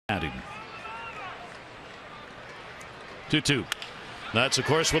2-2. That's of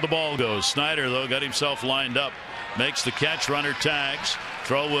course where the ball goes. Snider though got himself lined up, makes the catch, runner tags,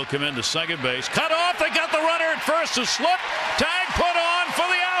 throw will come into second base, cut off, they got the runner at first to slip, tag put on for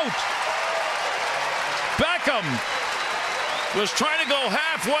the out. Beckham was trying to go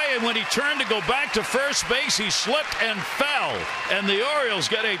halfway, and when he turned to go back to first base, he slipped and fell, and the Orioles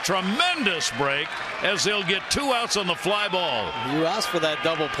get a tremendous break as they'll get 2 outs on the fly ball. You asked for that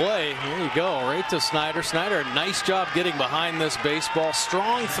double play. Here you go, right to Snider. Snider, nice job getting behind this baseball.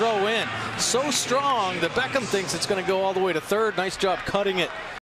 Strong throw in, so strong that Beckham thinks it's going to go all the way to third. Nice job cutting it